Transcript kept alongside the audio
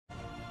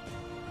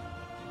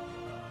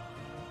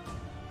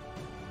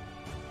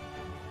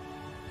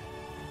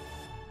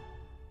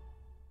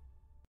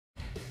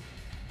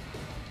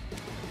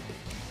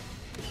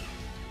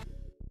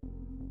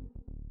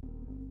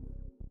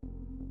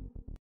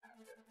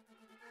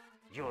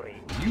Yuri.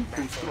 New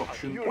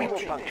construction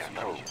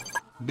options.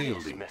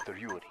 Building. Mr.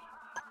 Yuri.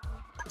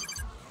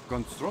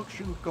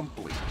 Construction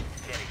complete.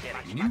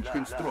 Very New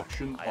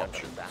construction I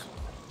options.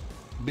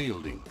 understand.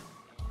 Building.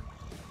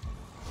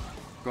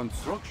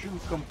 Construction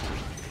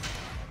complete.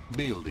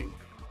 Building.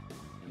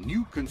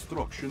 New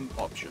construction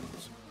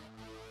options.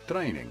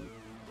 Training.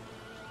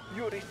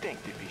 Yuri Tank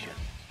Division.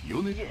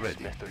 Unit Yes,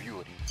 ready. Mr.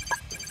 Yuri.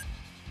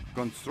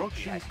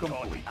 Construction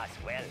complete. As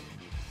well.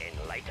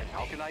 Enlighten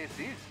How can I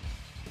assist?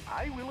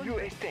 I will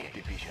Yuri investigate. Tank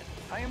Division.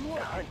 I am The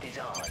working. hunt is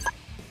on.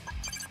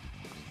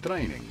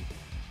 Training.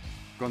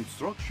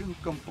 Construction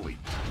complete.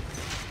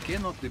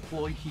 Cannot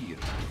deploy here.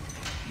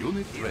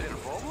 Unit Is there ready. a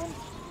problem?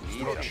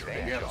 Structure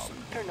Yes, garrison.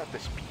 Turn up the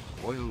speed.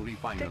 Oil Take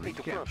refinery me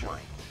to front captured.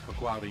 line.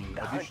 Acquiring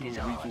The hunt additional is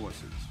on.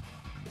 resources.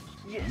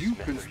 Yes, New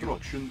Mr.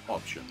 construction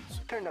options.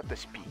 Yuri. Turn up the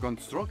speed.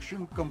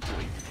 Construction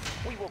complete.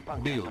 We will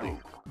punch Building.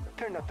 through.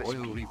 Turn up the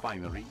Oil speed.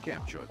 refinery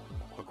captured.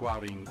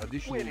 Acquiring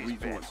additional Where is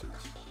Ben? resources.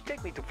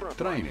 Take me to front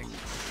Training.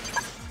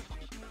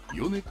 line.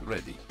 Unit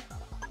ready.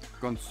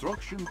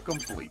 Construction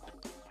complete.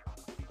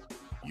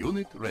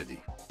 Unit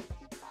ready.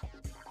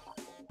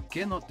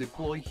 Cannot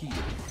deploy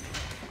here.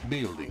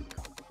 Building.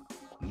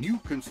 New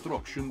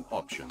construction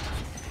options.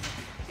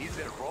 Is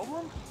there a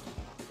problem?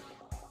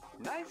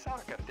 Nice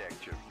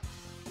architecture.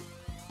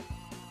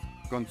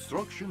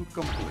 Construction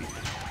complete.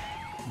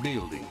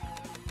 Building.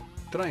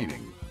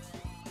 Training.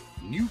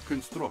 New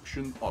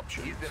construction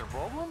options. Is there a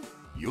problem?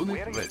 Unit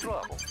Where is ready.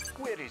 trouble?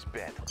 Where is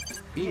Ben?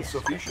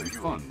 Insufficient Mr.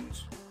 Yuri.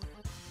 funds.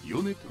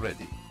 Unit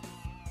ready.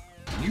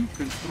 New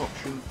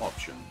construction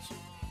options.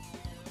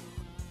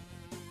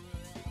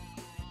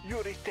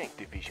 Yuri Tank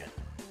Division.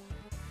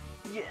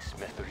 Yes,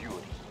 Mr.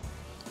 Yuri.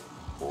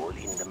 All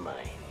in the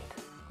mind.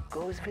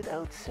 Goes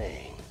without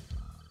saying.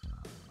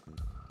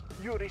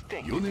 Yuri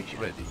Tank Unit Division.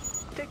 ready.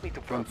 Take me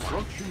to front line.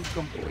 Construction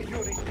complete.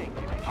 Yuri Tank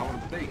Division. Our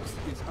base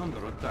is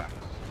under attack.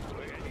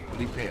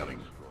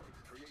 Repairing.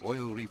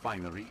 Oil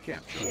refinery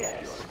captured.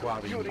 Yes.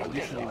 Acquiring Yuri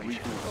additional Tank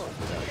Division.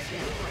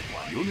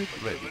 resources. Unit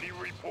ready.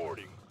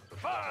 Reporting.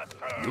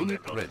 Faster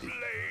Unit than the ready.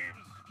 slaves.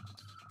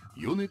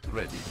 Unit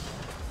ready.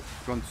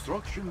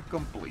 Construction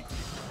complete.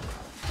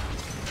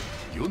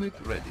 Unit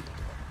ready.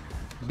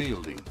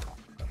 Building.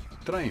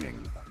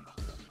 Training.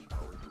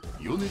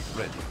 Unit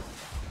ready.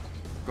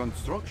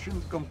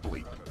 Construction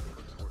complete.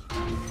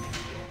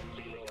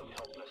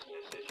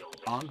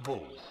 On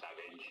hold.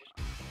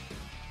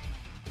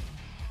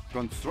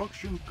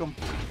 Construction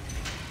complete.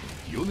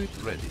 Unit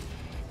ready.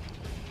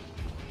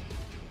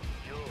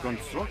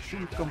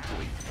 Construction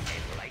complete.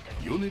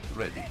 Unit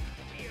ready.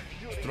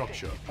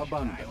 Structure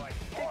abandoned.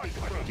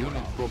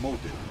 Unit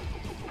promoted.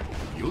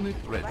 Unit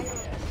ready.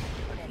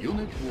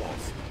 Unit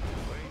lost.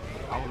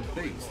 Our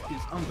base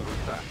is under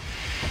attack.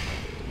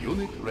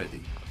 Unit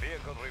ready.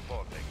 Vehicle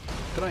reporting.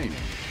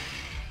 Training.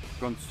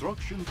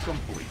 Construction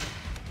complete.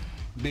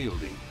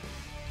 Building.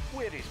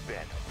 Where is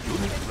Ben?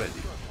 Unit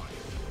ready.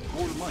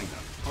 Coal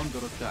miner under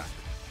attack.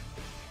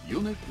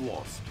 Unit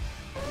lost.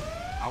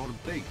 Our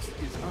base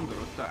is under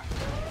attack.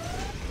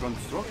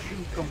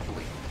 Construction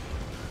complete.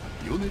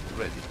 Unit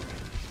ready.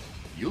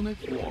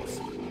 Unit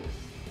lost.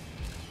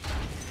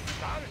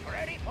 Guns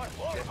ready for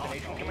war.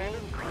 Destination, Commander?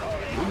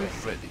 Unit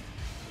ready.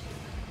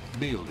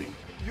 Building.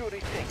 Yuri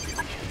Tank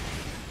Division.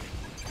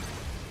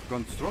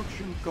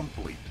 Construction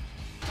complete.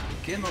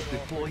 Cannot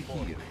deploy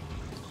here.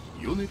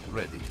 Unit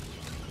ready.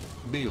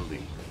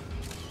 Building.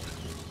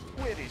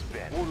 Where is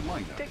Ben? Coal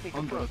miner Take me to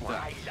under front line.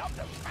 attack. Love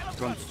the smell of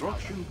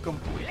Construction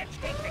complete. Let's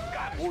take the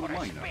guns Coal for a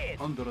miner spin.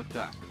 under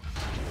attack.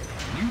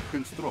 New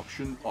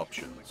construction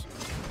options.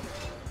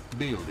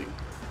 Building.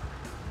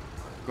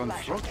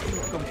 Construction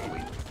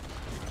complete.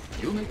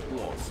 Unit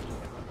lost.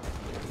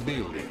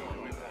 Building.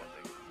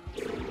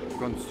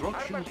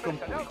 Construction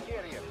complete.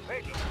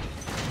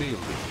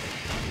 Building.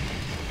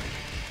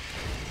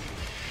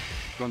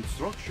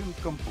 Construction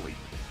complete.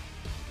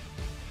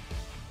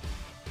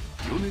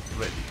 Unit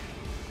ready.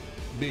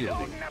 Building.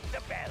 Loading up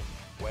the belt.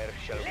 Where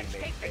shall Let's we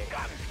take make the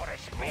guns for a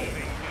spin.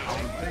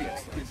 Our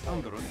base is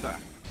under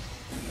attack.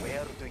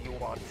 Where do you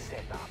want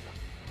set up?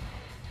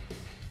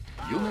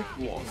 Unit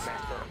lost.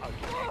 Master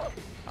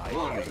Architect.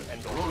 Warning.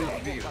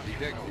 Rolling gear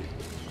detected.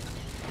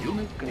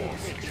 Unit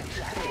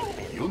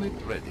lost. Unit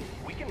ready.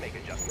 We can make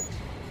adjustments.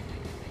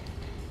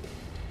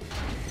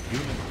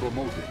 Unit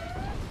promoted.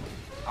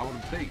 Our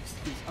base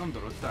is under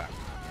attack.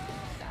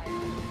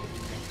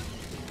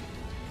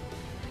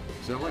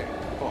 Select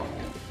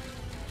target.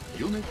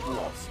 Unit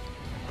lost.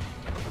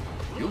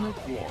 Unit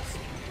lost.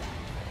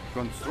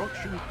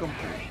 Construction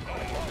complete.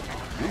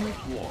 Unit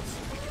lost.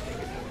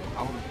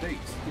 Our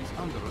base is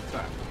under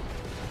attack.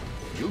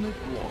 Unit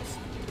lost.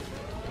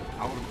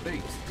 Our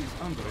base is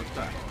under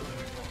attack.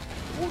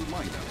 Coal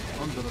miner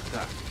under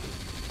attack.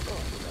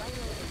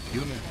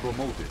 Unit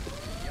promoted.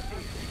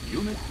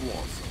 Unit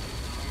lost.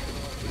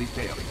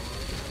 Repairing.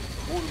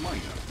 Coal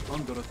miner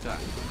under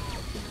attack.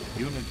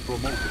 Unit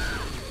promoted.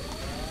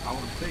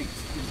 Our base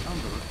is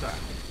under attack.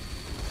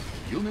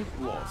 Unit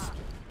lost.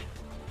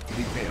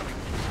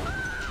 Repairing.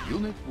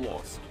 Unit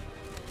lost.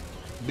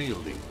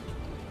 Building.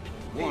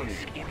 Warning,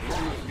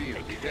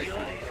 chronosphere detected.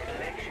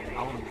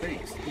 Our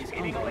base is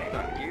under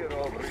attack.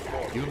 Hero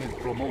report. Unit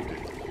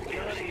promoted.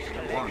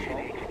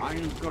 Warning,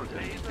 iron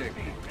curtain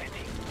detected.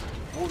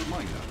 All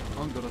miner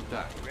under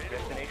attack.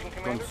 Destination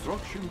commander.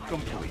 Construction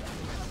complete.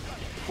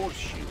 Force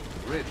shield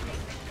ready.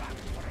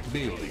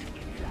 Building.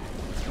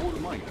 All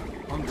miner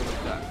under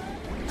attack.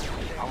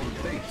 Our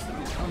base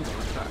is under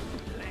attack.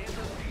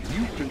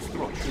 New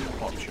construction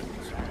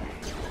options.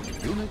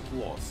 Unit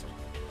lost.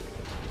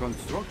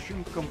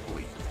 Construction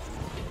complete.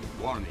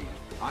 Warning,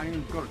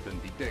 iron curtain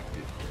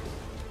detected.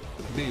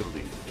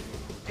 Building.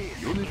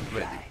 Unit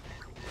ready.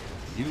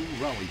 New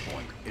rally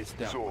point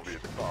established.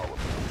 Soviet power.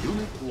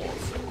 Unit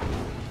lost.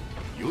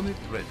 Unit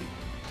ready.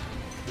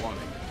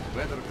 Warning,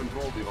 weather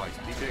control device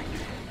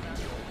detected.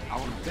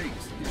 Our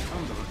base is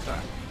under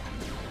attack.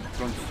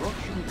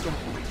 Construction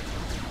complete.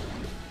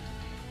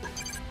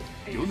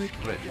 Unit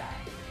ready.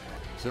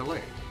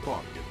 Select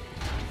target.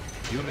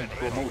 Unit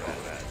promoted.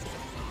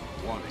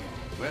 Warning,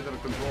 weather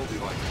control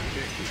device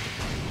detected.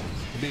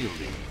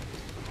 Building.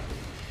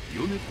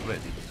 Unit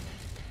ready.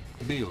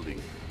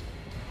 Building.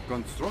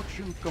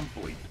 Construction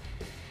complete.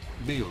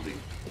 Building.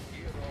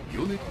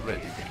 Unit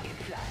ready.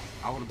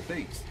 Our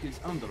base is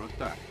under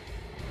attack.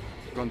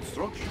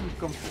 Construction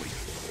complete.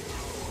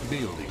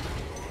 Building.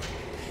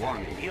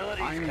 Warning,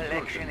 iron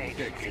curtain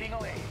detected.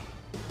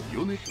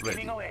 Unit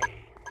ready.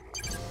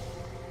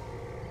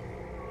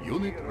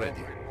 Unit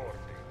ready.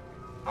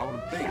 Our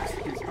base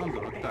is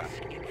under attack.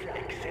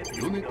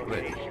 Unit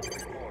ready.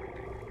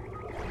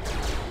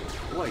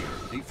 Player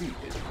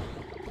defeated.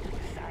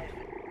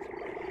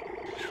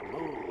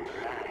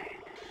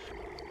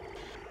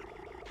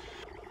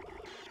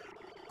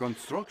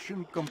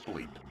 Construction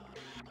complete.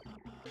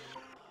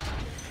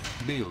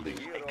 Building.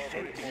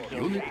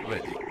 Unit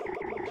ready.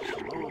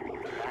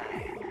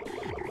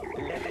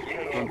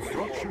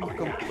 Construction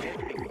complete.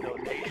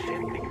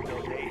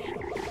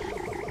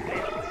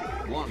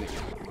 Warning,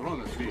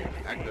 chronosphere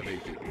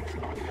activated.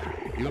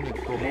 Unit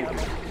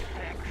promoted.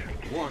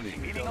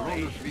 Warning,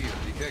 chronosphere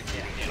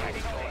detected.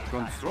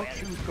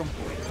 Construction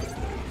complete.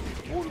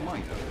 All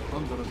miner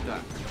under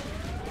attack.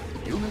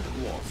 Unit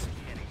lost.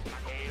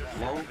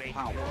 Low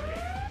power.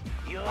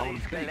 Our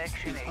base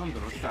is under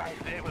attack.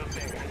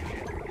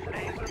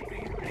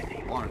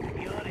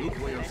 Warning,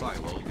 nuclear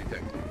silo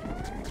detected.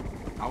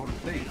 Our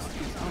base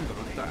is under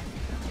attack.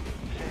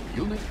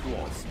 Unit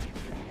lost.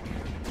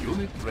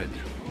 Unit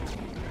ready.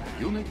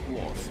 Unit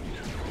lost.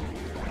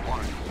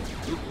 Warning,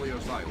 nuclear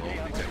silo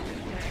detected.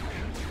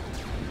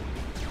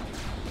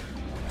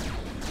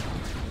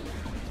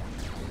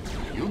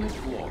 Unit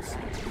lost.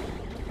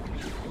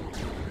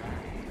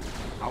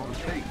 Our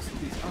base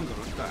is under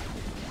attack.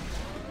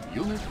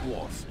 Unit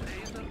lost.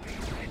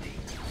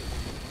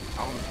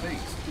 Our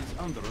base is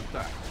under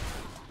attack.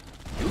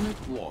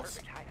 Unit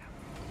lost.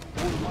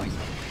 All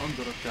miner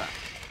under attack.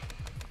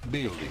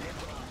 Building.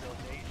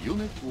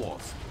 Unit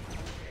lost.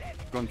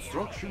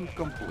 Construction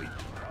complete.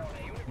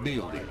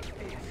 Building.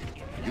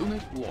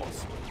 Unit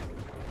lost.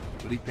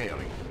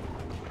 Repairing.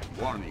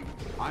 Warning,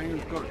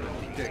 iron curtain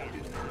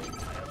detected.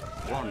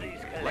 Warning,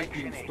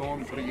 lightning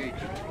storm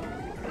created.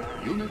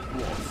 Unit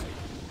lost.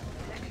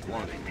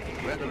 Warning,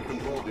 weather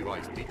control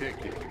device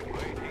detected.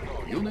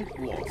 Unit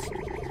lost.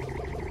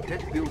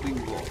 Tech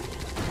building lost.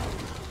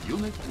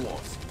 Unit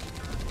lost.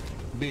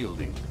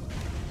 Building.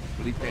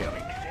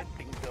 Repairing.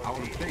 Our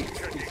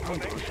base is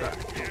under attack.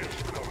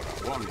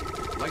 Warning,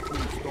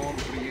 lightning storm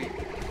created.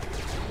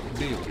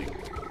 Building.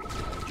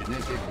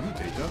 Genetic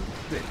mutator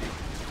ready.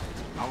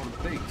 Our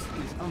base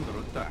is under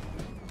attack.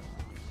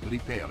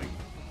 Repairing.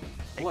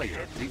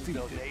 Player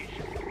defeated.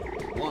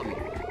 Warning,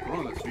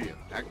 chronosphere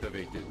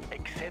activated.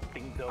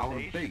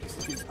 Our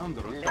base is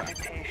under attack.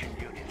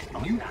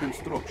 New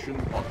construction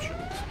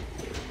options.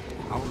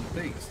 Our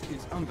base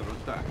is under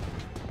attack.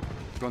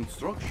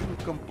 Construction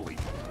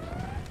complete.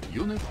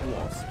 Unit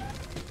lost.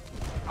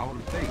 Our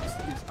base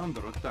is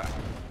under attack.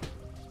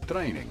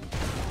 Training.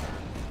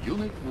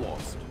 Unit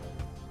lost.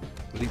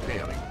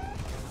 Repairing.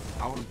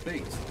 Our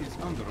base is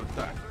under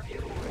attack.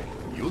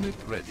 Unit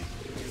ready.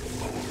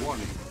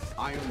 Warning,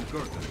 iron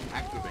curtain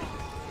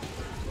activated.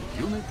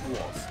 Unit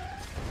lost.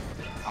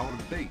 Our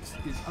base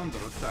is under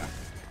attack.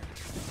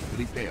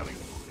 Repairing.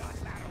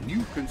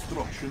 New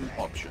construction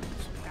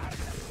options.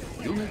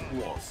 Unit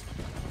lost.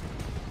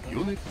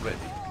 Unit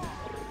ready.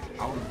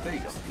 Our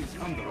base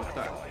is under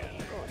attack.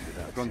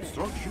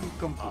 Construction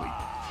complete.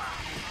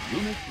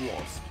 Unit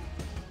lost.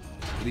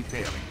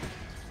 Repairing.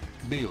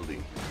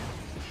 Building.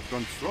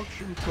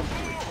 Construction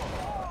complete.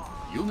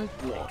 Unit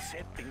lost.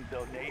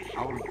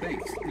 Our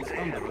base is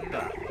under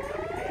attack.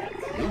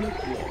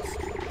 Unit lost.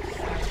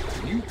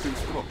 New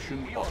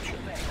construction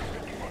options.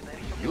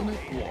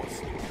 Unit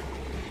lost.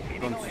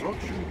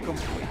 Construction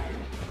complete.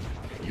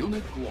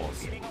 Unit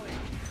lost.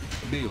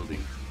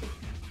 Building.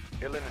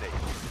 Eliminate.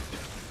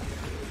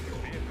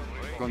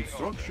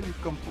 Construction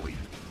complete.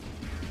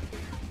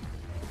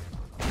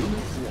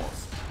 Unit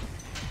lost.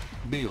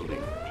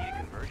 Building.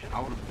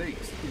 Our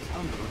base is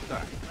under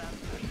attack.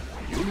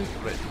 Unit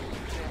ready.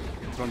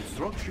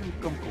 Construction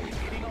complete.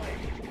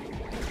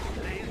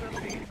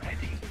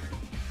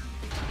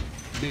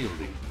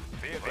 Building.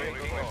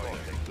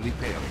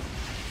 Repairing.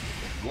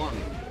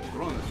 Warning.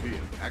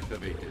 Chronosphere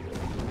activated.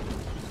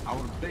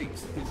 Our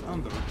base is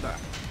under attack.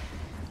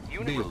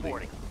 Unit Building.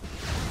 reporting.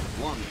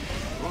 Warning.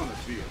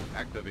 Chronosphere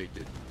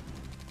activated.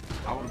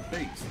 Our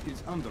base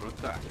is under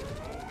attack.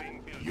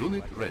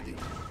 Unit ready.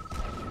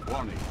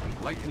 Warning.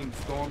 Lightning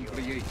storm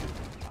created.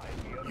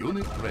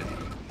 Unit ready.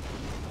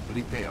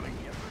 Repairing.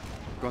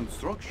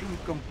 Construction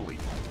complete.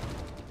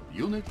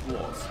 Unit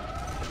lost.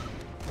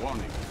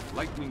 Warning.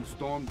 Lightning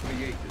storm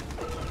created.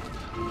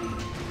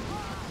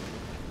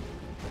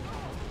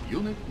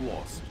 Unit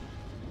lost.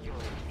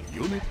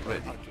 Unit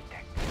ready.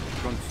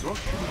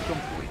 Construction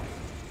complete.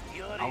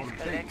 Our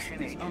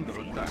base is under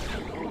attack.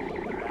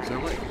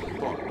 Select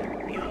target.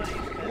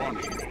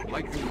 Warning.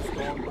 Lightning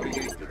storm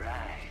created.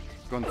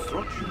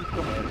 Construction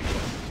complete.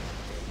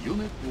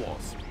 Unit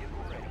lost.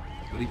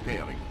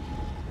 Repairing.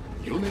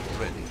 Unit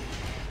ready.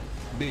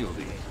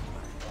 Building.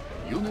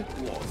 Unit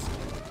lost.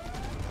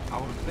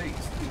 Our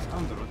base is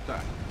under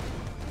attack.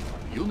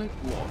 Unit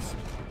lost.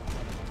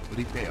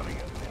 Repairing.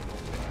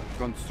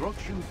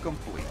 Construction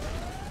complete.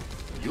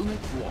 Unit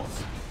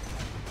lost.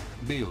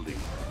 Building.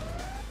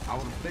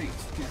 Our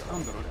base is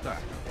under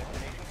attack.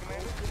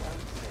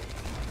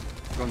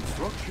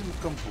 Construction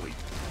complete.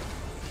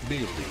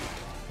 Building.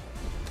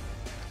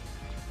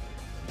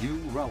 New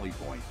rally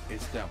point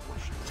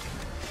established.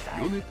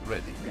 Unit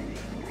ready.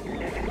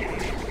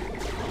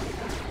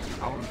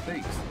 Our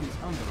base is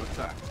under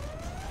attack.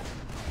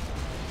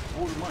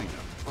 Ore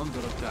miner under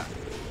attack.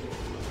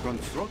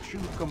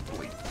 Construction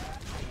complete.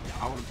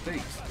 Our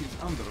base is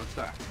under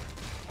attack.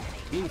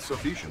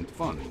 Insufficient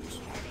funds.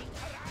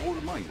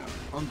 Ore miner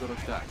under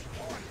attack.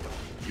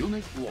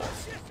 Unit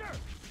lost.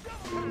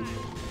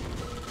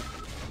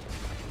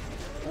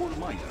 Ore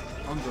miner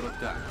under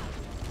attack.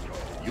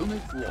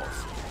 Unit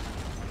lost.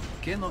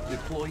 Cannot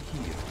deploy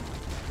here.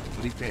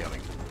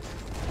 Repairing.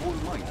 Ore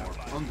miner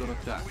under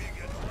attack.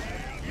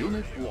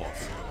 Unit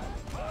lost.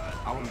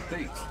 Our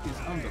base is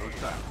under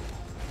attack.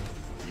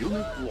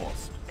 Unit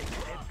lost.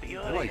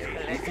 Rifle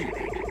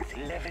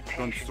defeated.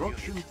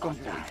 Construction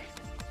complete.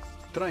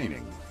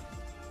 Training.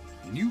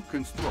 New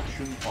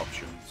construction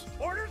options.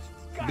 Orders?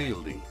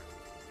 Building.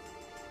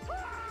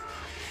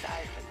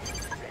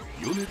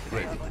 Unit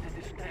ready.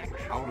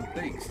 Our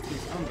base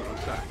is under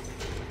attack.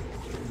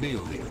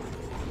 Building.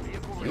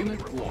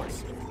 Unit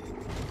lost.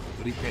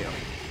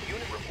 Repairing.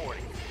 Unit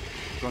reporting.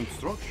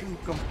 Construction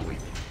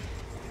complete.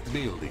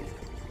 Building.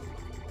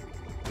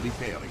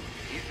 Repairing.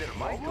 Is there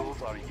my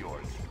tools are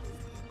yours?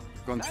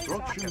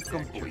 Construction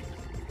complete.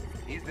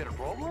 Is there a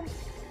problem?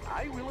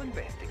 I will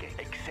investigate.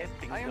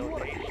 Accepting I am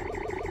donation.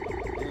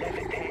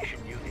 Levitation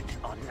units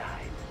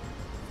online.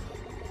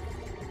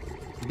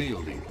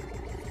 Building.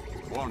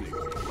 Warning.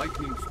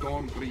 Lightning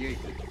storm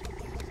created.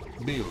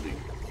 Building.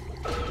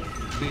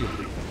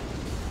 Building.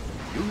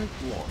 Unit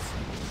lost.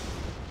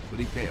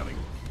 Repairing.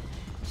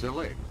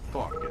 Select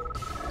target.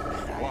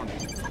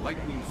 Warning.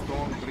 Lightning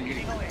storm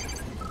created.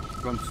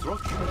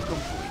 Construction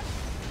complete.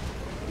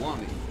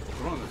 Warning.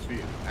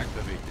 Chronosphere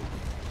activated.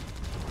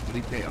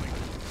 Repairing.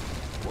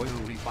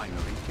 Oil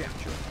refinery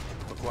captured.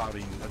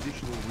 Acquiring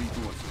additional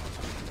resources.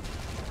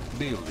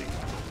 Building.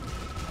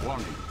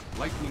 Warning.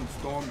 Lightning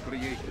storm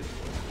created.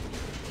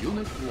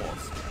 Unit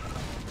lost.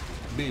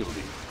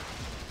 Building.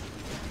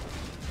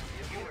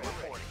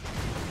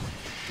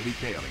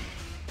 Repairing.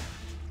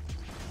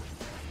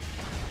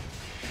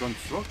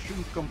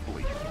 Construction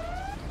complete.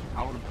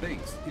 Our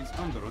base is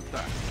under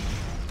attack.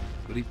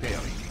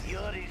 Repairing.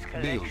 Yuri's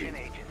collection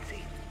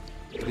agency.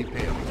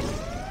 Repairing.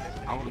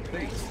 Our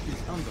base is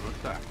under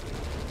attack.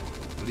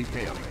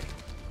 Repairing.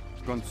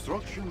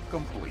 Construction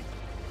complete.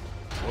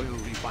 Oil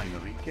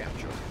refinery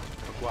captured.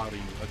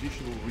 Acquiring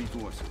additional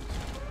resources.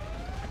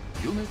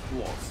 Unit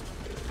lost.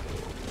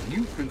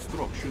 New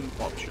construction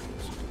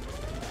options.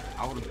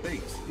 Our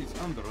base is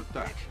under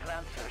attack.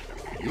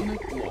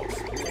 Unit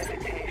lost.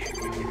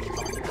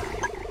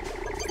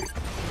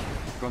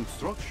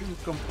 Construction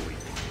complete.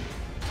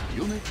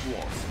 Unit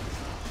lost.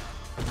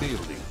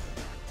 Building.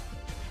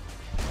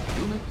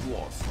 Unit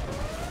lost.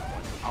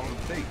 Our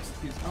base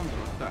is under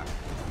attack.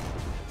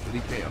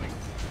 Repairing.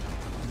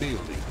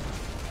 Building.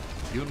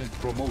 Unit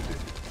promoted.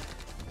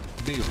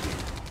 Building.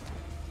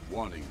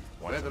 Warning.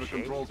 Weather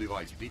control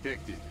device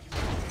detected.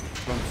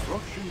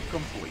 Construction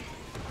complete.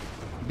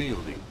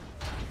 Building.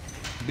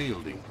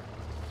 Building.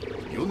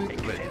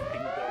 Unit ready.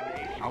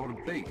 Our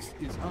base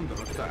is under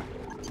attack.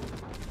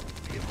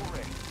 Vehicle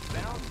ready.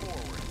 Bound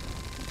forward.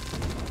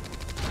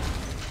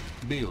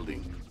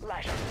 Building.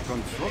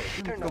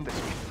 Construction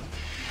complete.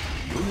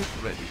 Unit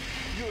ready.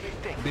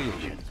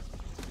 Building.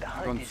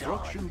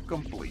 Construction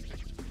complete.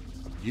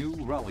 New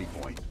rally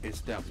point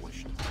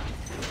established.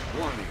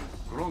 Warning.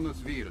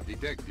 Chronosphere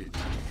detected.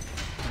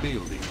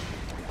 Building.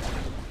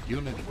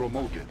 Unit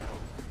promoted.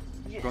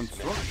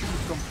 Construction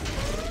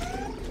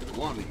complete.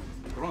 Warning.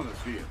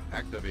 Chronosphere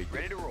activated.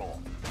 Ready to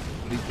roll.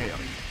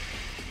 Repairing.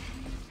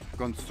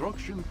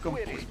 Construction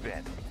Where is complete.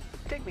 Ben?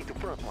 Take me to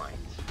front lines.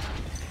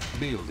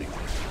 Building.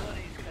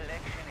 Yuri's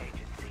collection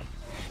agency.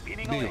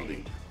 Spinning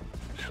Building.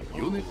 away.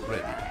 Unit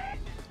ready.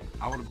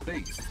 Our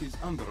base is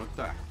under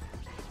attack.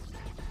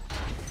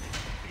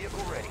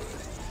 Vehicle ready.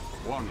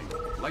 Warning,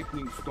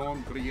 lightning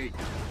storm created.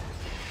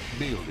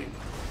 Building.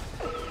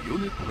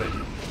 Unit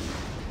ready.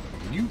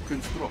 New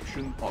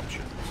construction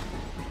options.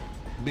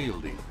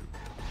 Building.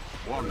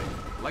 Warning,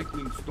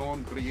 lightning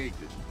storm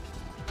created.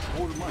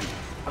 All miners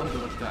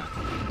under attack.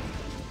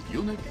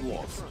 Unit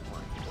lost.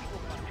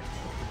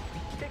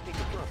 Taking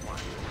the front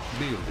line.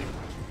 Building.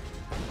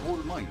 All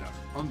miners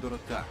under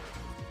attack.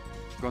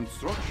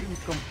 Construction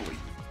complete.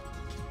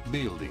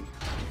 Building.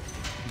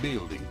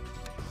 Building.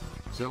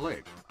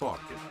 Select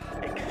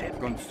target.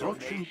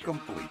 Construction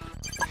complete.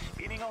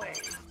 Spinning away.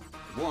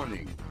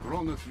 Warning,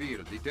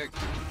 chronosphere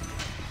detected.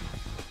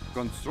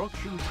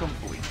 Construction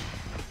complete.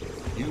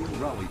 New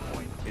rally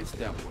point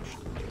established.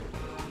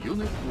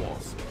 Unit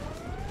lost.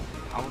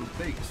 Our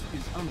base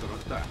is under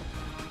attack.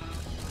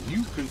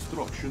 New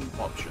construction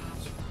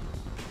options.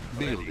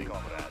 Building.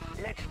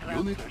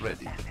 Unit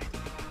ready.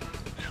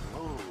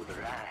 Smooth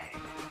ride.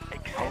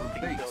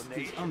 Our base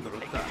is under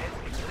attack.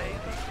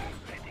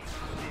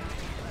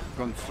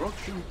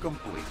 Construction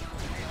complete.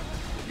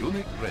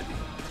 Unit ready.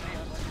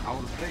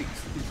 Our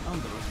base is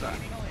under attack.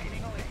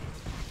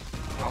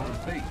 Our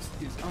base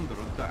is under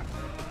attack.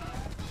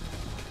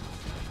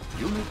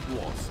 Unit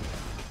lost.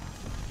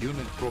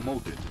 Unit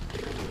promoted.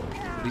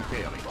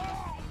 Repairing.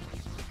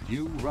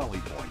 New rally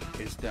point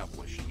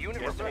established.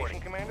 Unit reporting,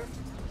 Commander.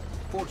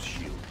 Force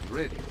shield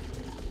ready.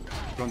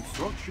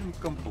 Construction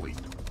complete.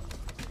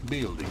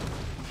 Building.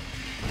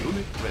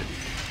 Unit ready.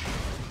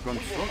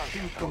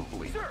 Construction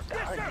complete. The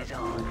hunt is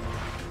on.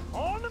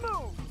 On the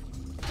move.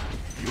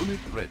 Unit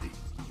ready.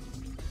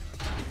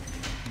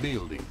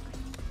 Building.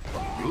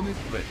 Unit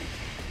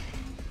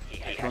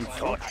ready.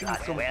 Construction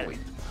complete.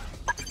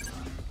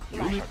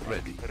 Unit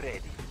ready.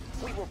 Ready.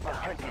 We will the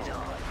hunt is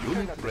on.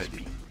 Unit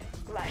ready.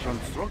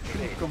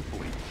 Construction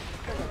complete.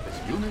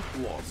 Unit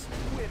lost.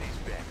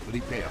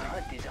 Repair.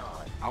 Hunt is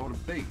on. Our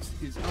base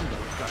is under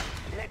attack.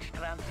 Let's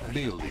transfer.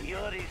 Building.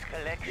 Yuri's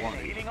collection.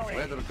 Warning.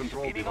 Weather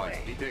control device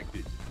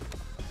detected.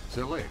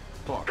 Select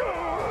target.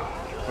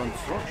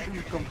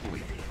 Construction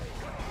complete.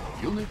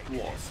 Unit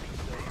lost.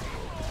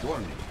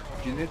 Warning.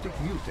 Genetic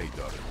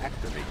mutator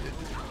activated.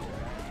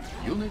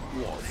 Unit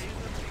lost.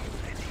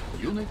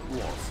 Unit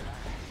lost.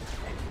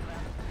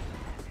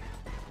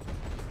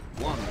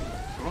 Warning.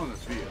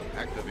 Chronosphere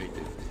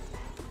activated.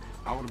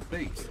 Our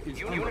base is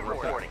Unit under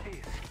reporting.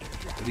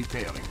 attack.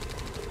 Repairing.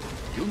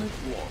 Unit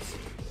lost.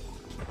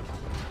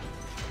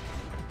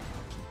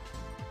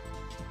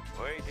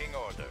 Waiting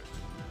orders.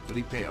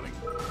 Repairing.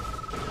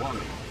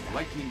 Warning.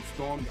 Lightning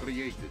storm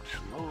created.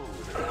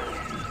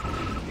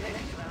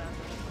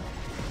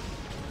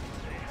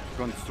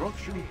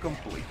 Construction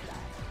complete.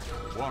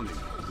 Warning.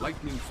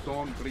 Lightning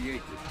storm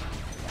created.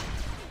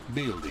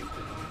 Building.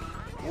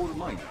 All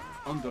miners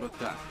under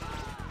attack.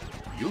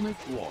 Unit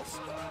lost.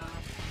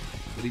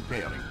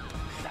 Repairing.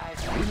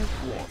 Unit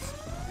lost.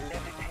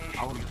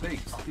 Our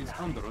base is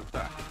under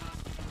attack.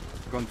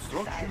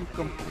 Construction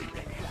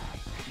complete.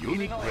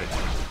 Unit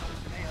ready.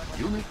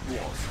 Unit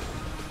lost.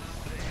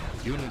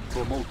 Unit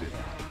promoted.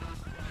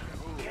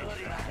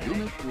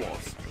 Unit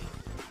lost.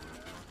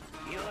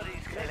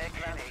 Yuri's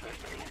collection.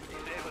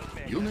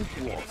 Unit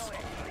lost.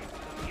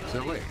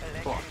 Select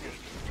target.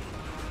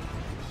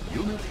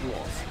 Unit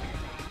lost.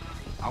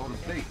 Our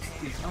base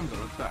is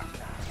under attack.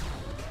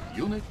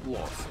 Unit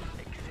lost.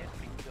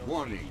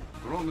 Warning,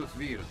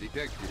 chronosphere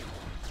detected.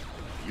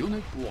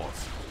 Unit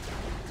lost.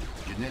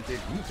 Genetic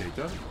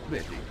mutator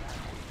ready.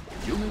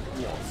 Unit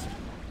lost.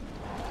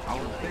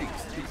 Our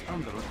base is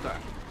under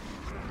attack.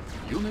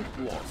 Unit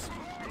lost.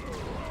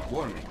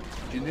 Warning,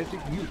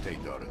 genetic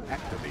mutator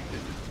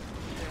activated.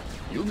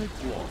 Unit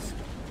lost.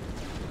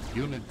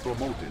 Unit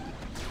promoted.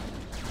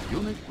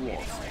 Unit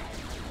lost.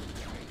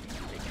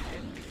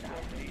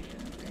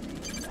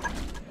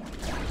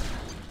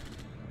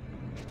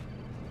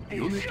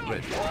 Unit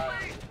ready.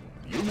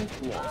 Unit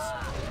lost.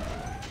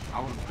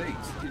 Our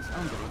base is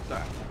under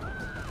attack.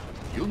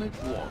 Unit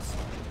lost.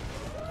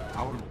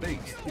 Our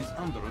base is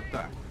under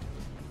attack.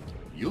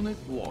 Unit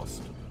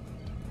lost.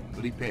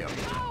 Repair.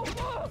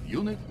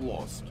 Unit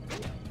lost.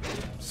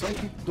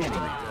 Psychic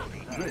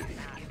Dominator ready.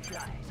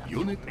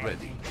 Unit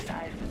ready.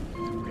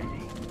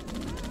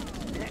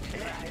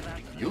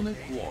 Unit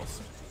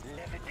lost.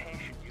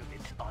 Levitation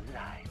units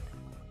online.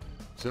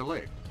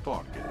 Select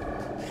target.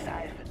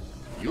 Siphon.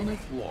 Unit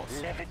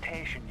lost.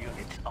 Levitation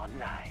units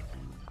online.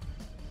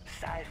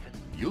 Siphon.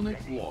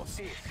 Unit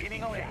lost.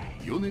 Spinning away.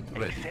 Unit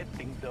ready.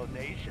 Accepting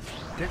donations.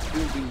 Tech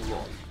building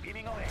lost.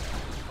 Spinning away.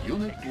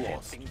 Unit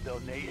lost. Accepting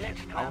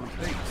donations. Our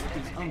base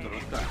is under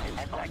attack.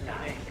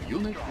 Online.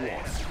 Unit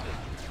lost.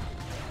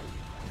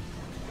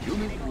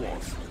 Unit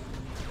lost.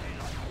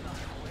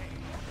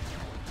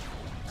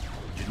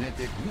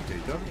 Genetic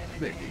mutator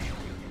ready.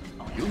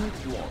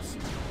 Unit lost.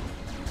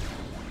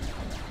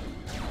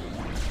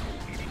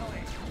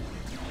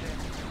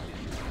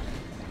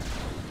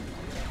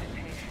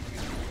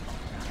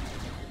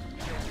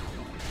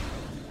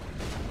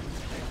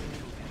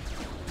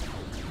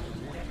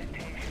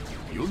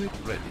 Unit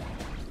ready.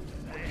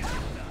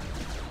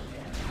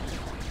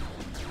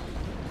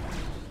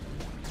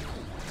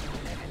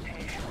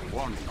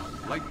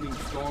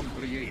 Storm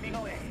created.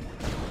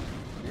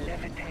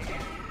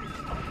 Levitation.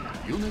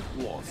 Unit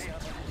lost.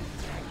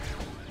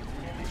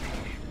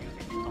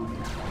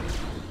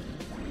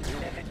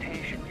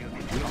 Levitation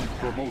unit. Unit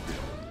promoted.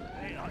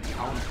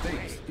 Our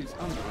base is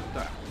under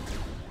attack.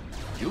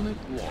 Unit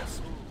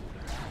lost.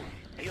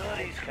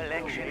 Yuri's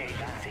collection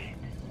agency.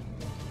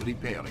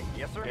 Repairing.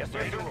 Yes, sir. Yes,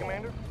 sir,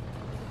 Commander.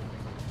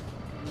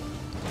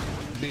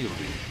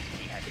 Building.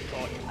 He has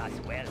taught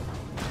us well.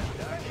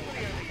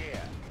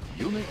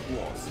 Unit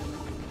lost.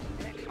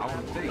 Our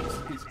base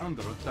is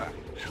under attack.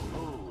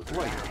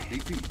 Player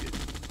defeated.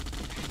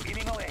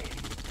 Spinning away.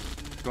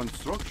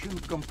 Construction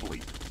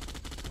complete.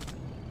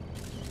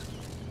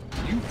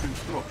 New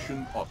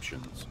construction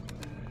options.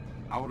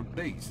 Our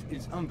base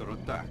is under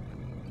attack.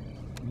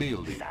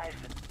 Building.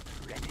 Siphon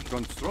ready.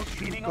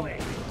 Construction Spinning away.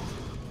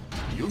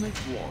 complete. Unit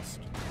lost.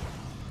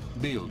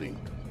 Building.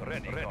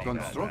 Ready.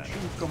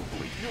 Construction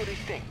complete. Yuri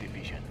Tank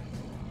Division.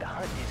 The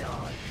hunt is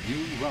on.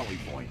 New rally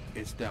point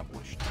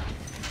established.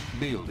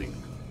 Building.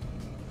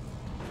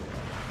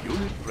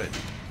 Unit ready.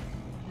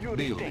 Yuri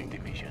Building. Tank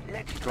Division.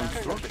 Let's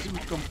Construction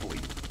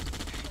complete.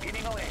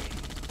 spinning away.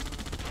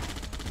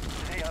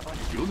 They are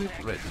Unit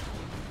ready.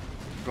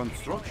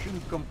 Construction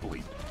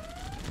complete.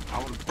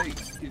 Our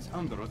base is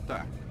under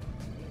attack.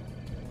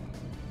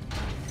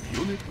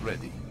 Unit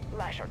ready.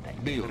 Lasher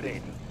Tank. Building.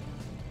 Ready.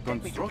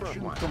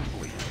 Construction one.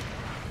 complete.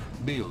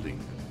 Building.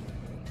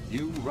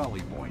 New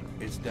rally point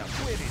established.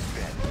 Where is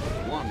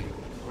Ben? Warning.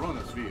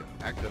 Chronosphere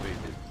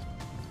activated.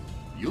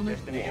 Unit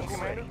Destination, lost.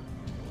 Commander.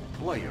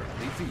 Player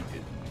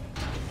defeated.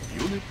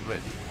 Unit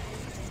ready.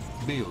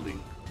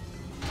 Building.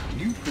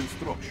 New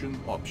construction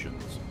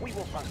options. We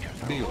will puncture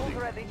some. Building.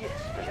 Already, yes.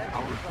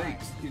 Our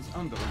base is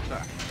under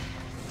attack.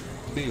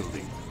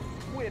 Building.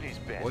 Where is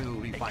Ben? Oil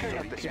refinery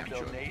Accept the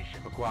captured.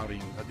 donation.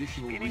 Acquiring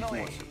additional Spinning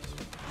away. resources.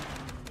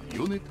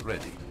 Unit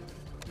ready.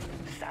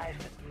 siphon.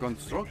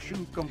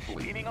 Construction complete.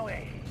 Spinning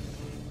away.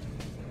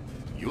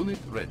 Unit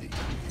ready.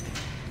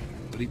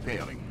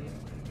 Repairing.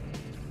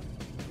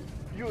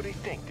 Yuri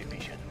Tank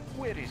Division.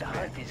 Where is The Ben?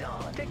 hunt is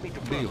on. Take me to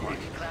Building. front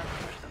line.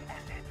 Transfer some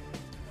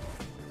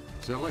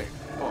assets. Select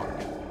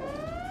target.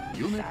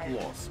 Unit Siphon.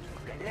 lost.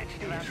 Let's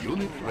transfer.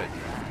 Unit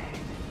ready.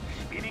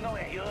 Spinning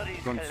away.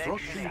 Yuri's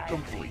Construction collection.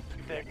 complete.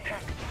 Their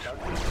tactics are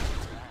good.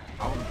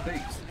 Our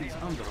base is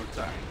under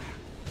attack.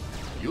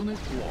 Unit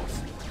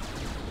lost.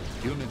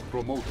 Unit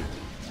promoted.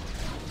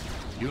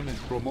 Unit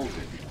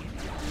promoted.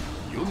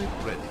 Unit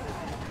ready.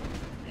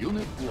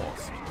 Unit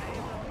lost.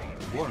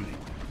 Warning.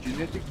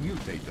 Genetic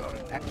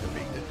mutator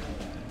activated.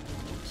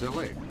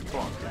 Select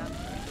target.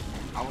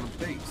 Our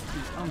base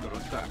is under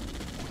attack.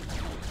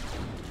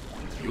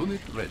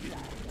 Unit ready.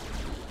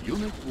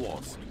 Unit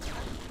lost.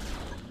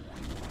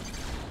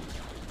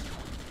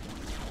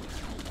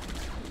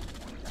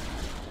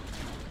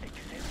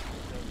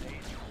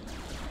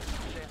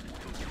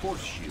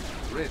 Force shield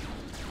ready.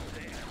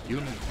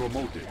 Unit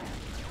promoted.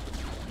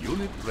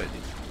 Unit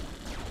ready.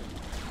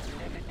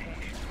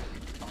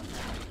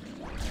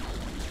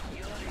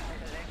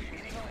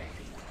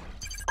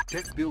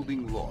 Tech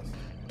building lost.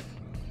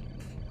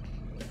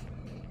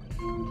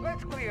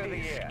 Let's clear the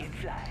Base air. in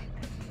flight.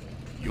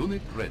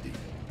 Unit ready.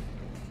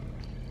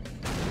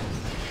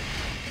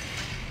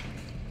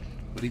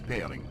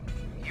 Repairing.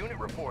 Unit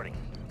reporting.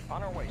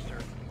 On our way, sir.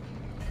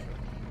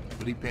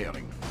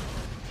 Repairing.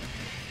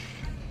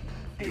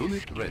 Base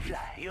Unit in ready.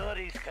 flight.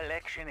 Yuri's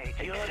collection agent.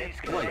 Yuri's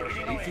Player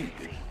collection defeated.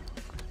 agent.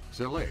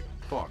 Select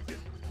target.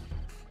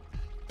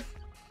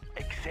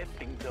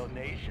 Accepting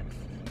donation.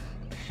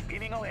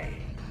 Spinning away.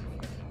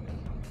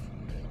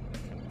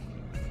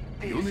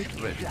 Base Unit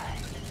in ready.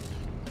 flight.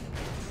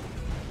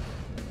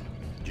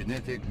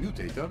 Genetic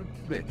mutator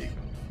ready.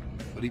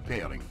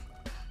 Repairing.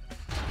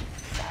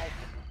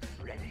 Siphon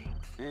ready.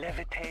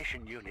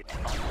 Levitation unit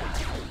online.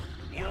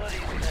 Yuri's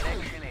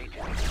collection agent.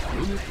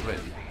 Unit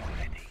ready.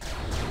 Ready.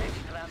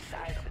 Next round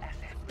siphon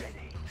asset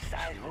ready.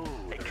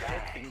 Siphon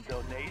accepting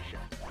donation.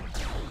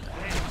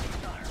 Ready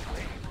on our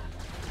way.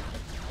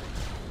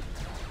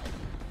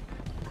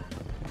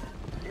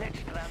 Let's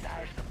round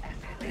siphon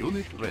asset.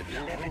 Unit ready.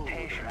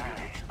 Levitation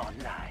units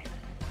online.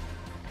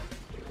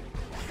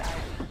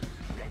 Siphon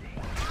ready.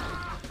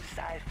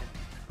 Siphon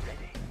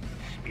ready.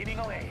 Spinning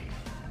away.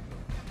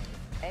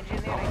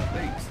 Our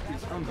base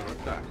is under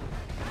attack.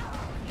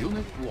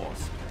 Unit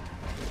lost.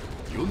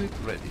 Unit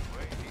ready.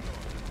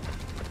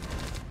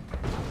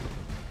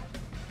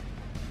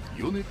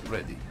 Unit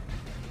ready.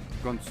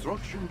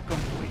 Construction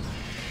complete.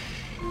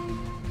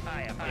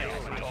 I am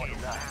well.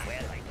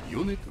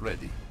 Unit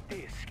ready.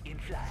 Disc in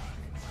flight.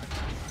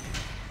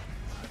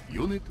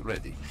 Unit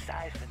ready.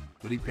 Siphon.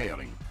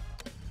 Repairing.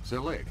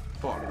 Select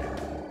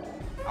target.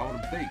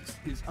 Our base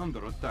is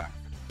under attack.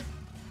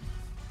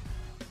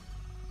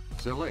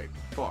 Select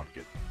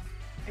target.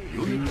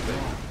 Unit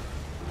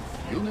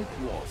ready. Unit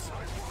lost.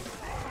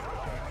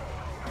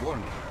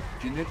 Warning.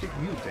 Genetic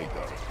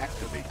mutator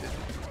activated.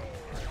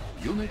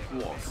 Unit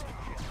lost.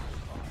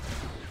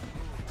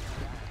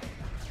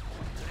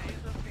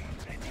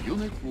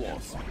 Unit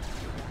lost.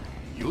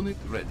 Unit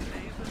ready.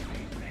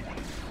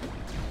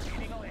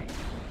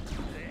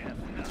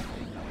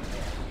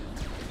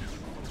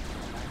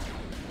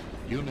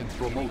 Unit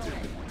promoted.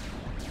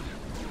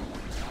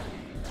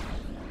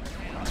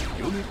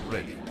 Unit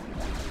ready.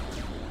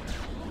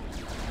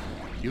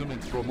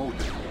 Unit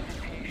promoted.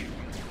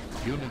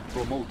 Unit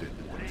promoted.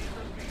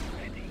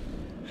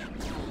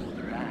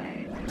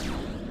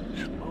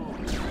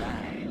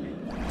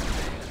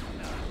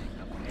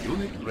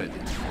 Unit ready.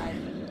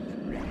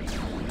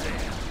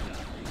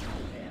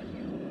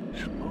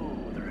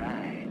 Smooth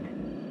ride.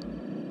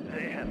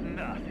 They have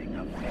nothing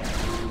of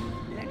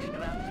value. Let's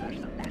transfer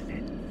some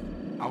assets.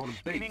 Our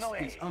Spinning base away.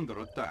 is under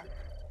attack.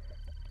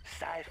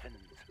 Siphons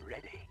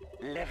ready.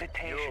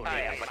 Levitation.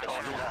 Yuri has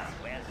taught us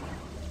well.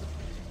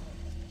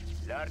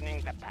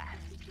 Learning the path.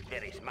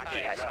 There is much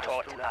He has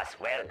taught us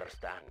well.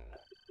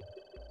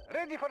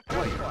 Ready for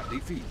Player transport.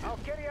 defeated. I'll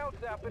carry out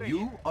the operation.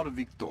 You are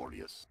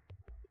victorious.